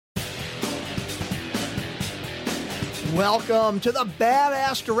Welcome to the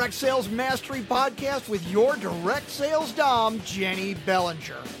Badass Direct Sales Mastery Podcast with your direct sales dom, Jenny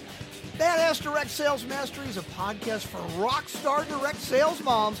Bellinger. Badass Direct Sales Mastery is a podcast for rock star direct sales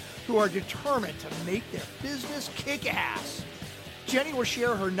moms who are determined to make their business kick ass. Jenny will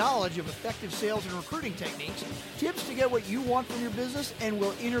share her knowledge of effective sales and recruiting techniques, tips to get what you want from your business, and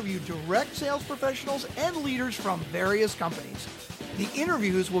will interview direct sales professionals and leaders from various companies. The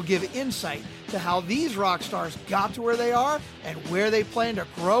interviews will give insight to how these rock stars got to where they are and where they plan to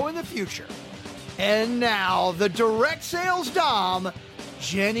grow in the future. And now, the direct sales dom,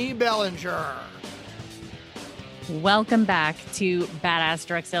 Jenny Bellinger. Welcome back to Badass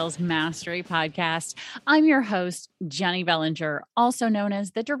Direct Sales Mastery Podcast. I'm your host, Jenny Bellinger, also known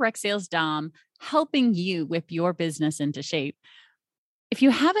as the Direct Sales Dom, helping you whip your business into shape. If you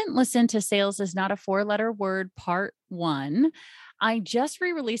haven't listened to Sales is Not a Four-Letter Word Part 1, I just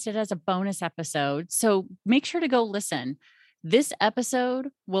re-released it as a bonus episode, so make sure to go listen. This episode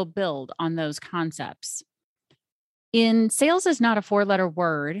will build on those concepts. In Sales is Not a Four-Letter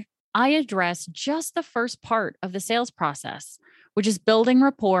Word, I address just the first part of the sales process, which is building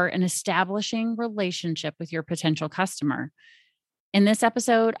rapport and establishing relationship with your potential customer. In this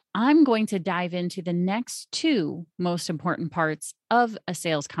episode, I'm going to dive into the next two most important parts of a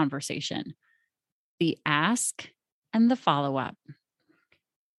sales conversation: the ask and the follow-up.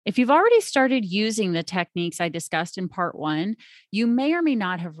 If you've already started using the techniques I discussed in part 1, you may or may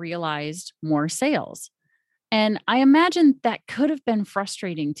not have realized more sales. And I imagine that could have been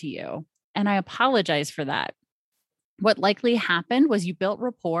frustrating to you, and I apologize for that. What likely happened was you built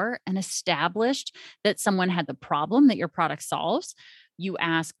rapport and established that someone had the problem that your product solves. You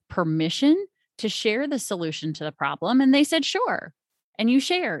asked permission to share the solution to the problem, and they said, sure. And you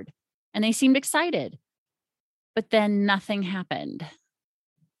shared, and they seemed excited. But then nothing happened.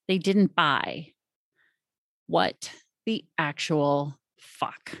 They didn't buy. What the actual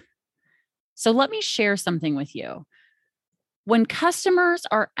fuck? So let me share something with you. When customers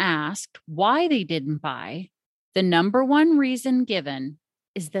are asked why they didn't buy, the number one reason given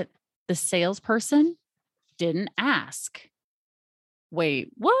is that the salesperson didn't ask. Wait,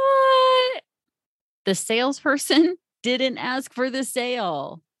 what? The salesperson didn't ask for the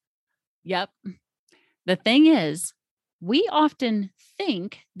sale. Yep. The thing is, we often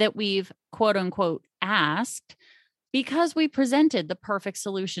think that we've quote unquote asked because we presented the perfect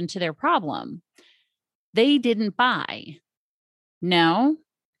solution to their problem. They didn't buy. No,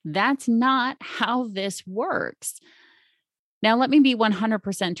 that's not how this works. Now, let me be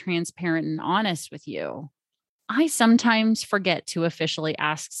 100% transparent and honest with you. I sometimes forget to officially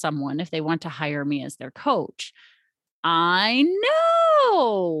ask someone if they want to hire me as their coach. I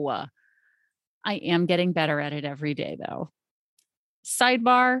know. I am getting better at it every day, though.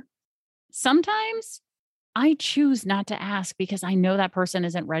 Sidebar, sometimes I choose not to ask because I know that person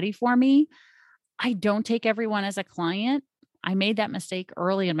isn't ready for me. I don't take everyone as a client. I made that mistake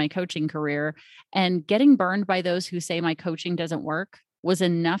early in my coaching career, and getting burned by those who say my coaching doesn't work was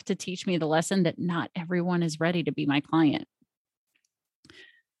enough to teach me the lesson that not everyone is ready to be my client.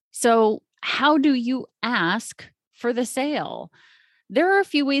 So, how do you ask for the sale? There are a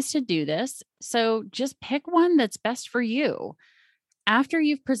few ways to do this, so just pick one that's best for you. After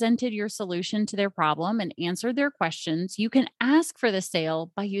you've presented your solution to their problem and answered their questions, you can ask for the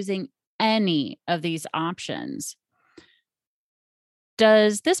sale by using any of these options.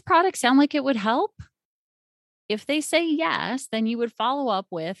 Does this product sound like it would help? If they say yes, then you would follow up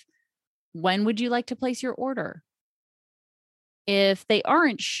with, when would you like to place your order? If they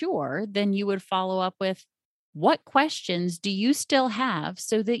aren't sure, then you would follow up with, what questions do you still have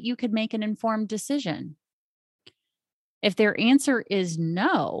so that you could make an informed decision? If their answer is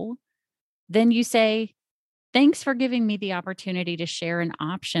no, then you say, thanks for giving me the opportunity to share an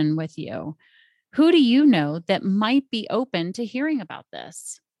option with you. Who do you know that might be open to hearing about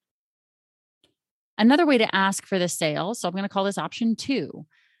this? Another way to ask for the sale, so I'm going to call this option 2.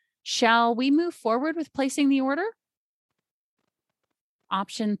 Shall we move forward with placing the order?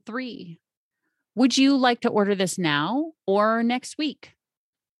 Option 3. Would you like to order this now or next week?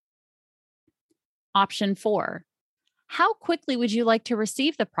 Option 4. How quickly would you like to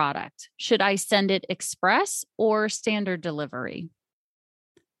receive the product? Should I send it express or standard delivery?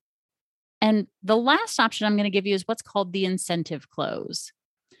 And the last option I'm going to give you is what's called the incentive close.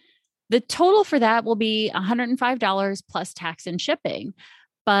 The total for that will be $105 plus tax and shipping.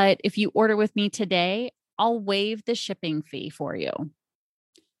 But if you order with me today, I'll waive the shipping fee for you.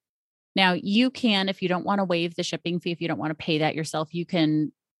 Now, you can, if you don't want to waive the shipping fee, if you don't want to pay that yourself, you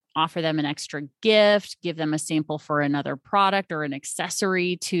can offer them an extra gift, give them a sample for another product or an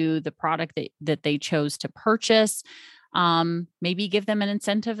accessory to the product that they chose to purchase. Maybe give them an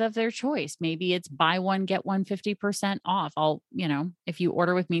incentive of their choice. Maybe it's buy one, get one 50% off. If you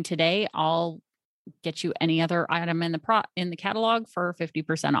order with me today, I'll get you any other item in the catalog for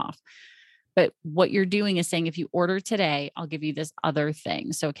 50% off. But what you're doing is saying, if you order today, I'll give you this other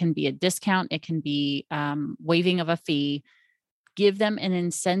thing. So it can be a discount. It can be waiving of a fee. Give them an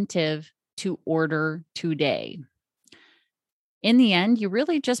incentive to order today. In the end, you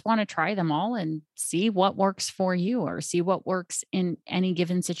really just want to try them all and see what works for you or see what works in any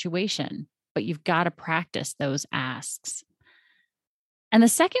given situation. But you've got to practice those asks. And the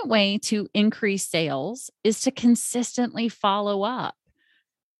second way to increase sales is to consistently follow up.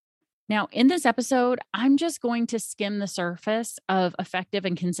 Now, in this episode, I'm just going to skim the surface of effective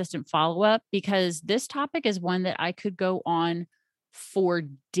and consistent follow-up because this topic is one that I could go on for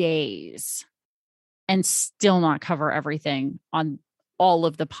days and still not cover everything on all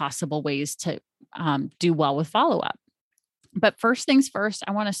of the possible ways to do well with follow-up. But first things first,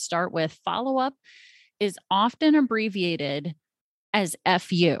 I want to start with follow-up is often abbreviated as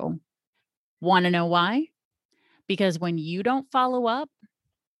FU. Want to know why? Because when you don't follow up,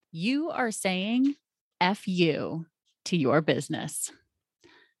 you are saying F you to your business.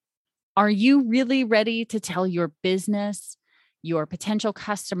 Are you really ready to tell your business, your potential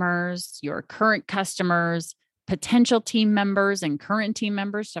customers, your current customers, potential team members, and current team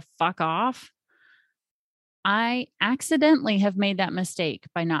members to fuck off? I accidentally have made that mistake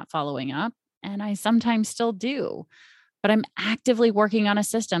by not following up, and I sometimes still do, but I'm actively working on a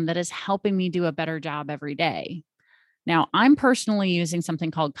system that is helping me do a better job every day. Now, I'm personally using something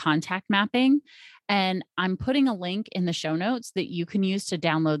called contact mapping, and I'm putting a link in the show notes that you can use to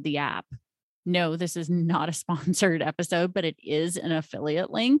download the app. No, this is not a sponsored episode, but it is an affiliate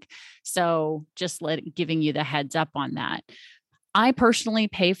link. So just giving you the heads up on that. I personally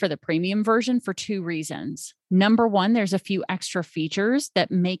pay for the premium version for two reasons. Number one, there's a few extra features that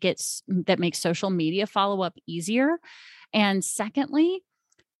make social media follow-up easier. And secondly,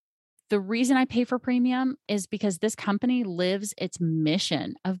 the reason I pay for premium is because this company lives its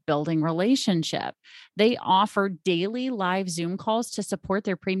mission of building relationship. They offer daily live Zoom calls to support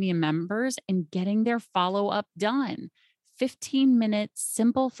their premium members in getting their follow-up done. 15-minute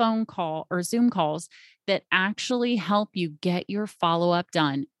simple phone call or Zoom calls that actually help you get your follow-up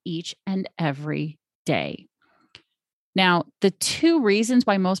done each and every day. Now, the two reasons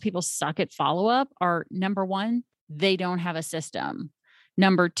why most people suck at follow-up are, number one, they don't have a system.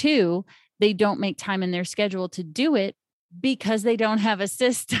 Number two, they don't make time in their schedule to do it because they don't have a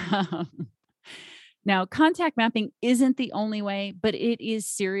system. Now, contact mapping isn't the only way, but it is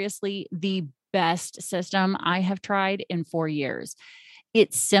seriously the best system I have tried in 4 years.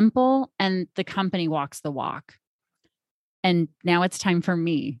 It's simple and the company walks the walk. And now it's time for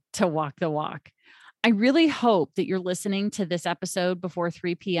me to walk the walk. I really hope that you're listening to this episode before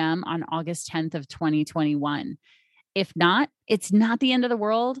 3 p.m. on August 10th of 2021. If not, it's not the end of the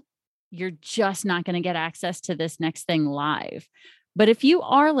world. You're just not going to get access to this next thing live. But if you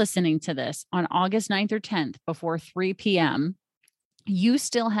are listening to this on August 9th or 10th before 3 p.m., you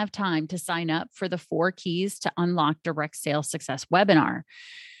still have time to sign up for the 4 Keys to Unlock Direct Sales Success webinar.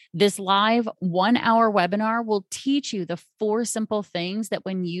 This live 1-hour webinar will teach you the 4 simple things that,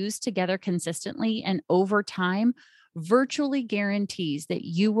 when used together consistently and over time, virtually guarantees that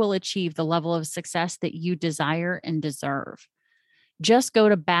you will achieve the level of success that you desire and deserve. Just go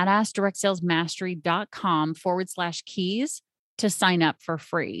to badassdirectsalesmastery.com/keys to sign up for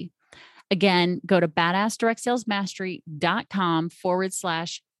free. Again, go to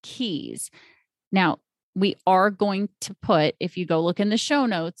badassdirectsalesmastery.com/keys. Now, we are going to put, if you go look in the show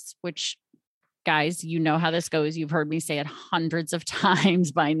notes, which, guys, you know how this goes. You've heard me say it hundreds of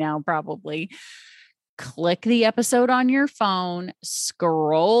times by now, probably. Click the episode on your phone,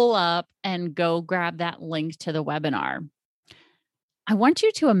 scroll up, and go grab that link to the webinar. I want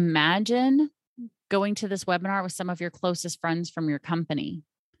you to imagine going to this webinar with some of your closest friends from your company.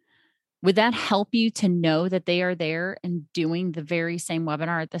 Would that help you to know that they are there and doing the very same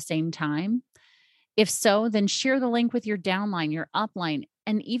webinar at the same time? If so, then share the link with your downline, your upline,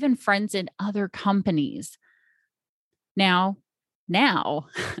 and even friends in other companies. Now,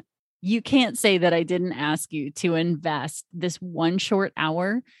 you can't say that I didn't ask you to invest this 1 short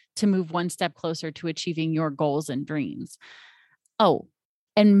hour to move one step closer to achieving your goals and dreams. Oh,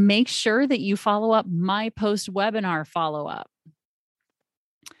 and make sure that you follow up my post-webinar follow-up.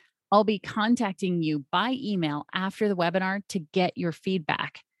 I'll be contacting you by email after the webinar to get your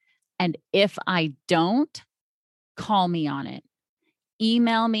feedback. And if I don't, call me on it.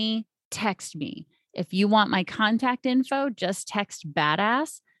 Email me, text me. If you want my contact info, just text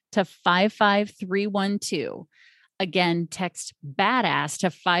BADASS to 55312. Again, text BADASS to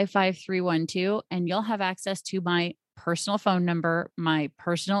 55312 and you'll have access to my personal phone number, my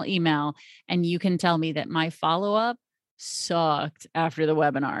personal email, and you can tell me that my follow-up sucked after the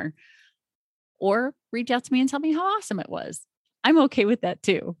webinar. Or reach out to me and tell me how awesome it was. I'm okay with that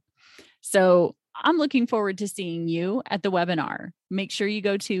too. So I'm looking forward to seeing you at the webinar. Make sure you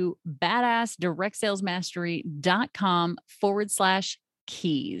go to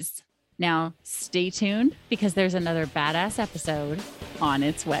badassdirectsalesmastery.com/keys. Now, stay tuned because there's another badass episode on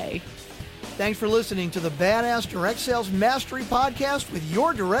its way. Thanks for listening to the Badass Direct Sales Mastery Podcast with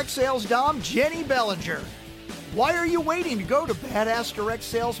your direct sales dom, Jenny Bellinger. Why are you waiting to go to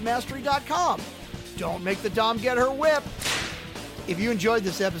badassdirectsalesmastery.com? Don't make the dom get her whip. If you enjoyed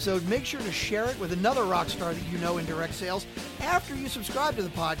this episode, make sure to share it with another rock star that you know in direct sales after you subscribe to the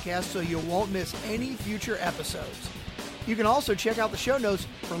podcast so you won't miss any future episodes. You can also check out the show notes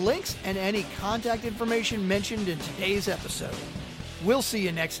for links and any contact information mentioned in today's episode. We'll see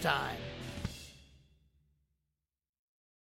you next time.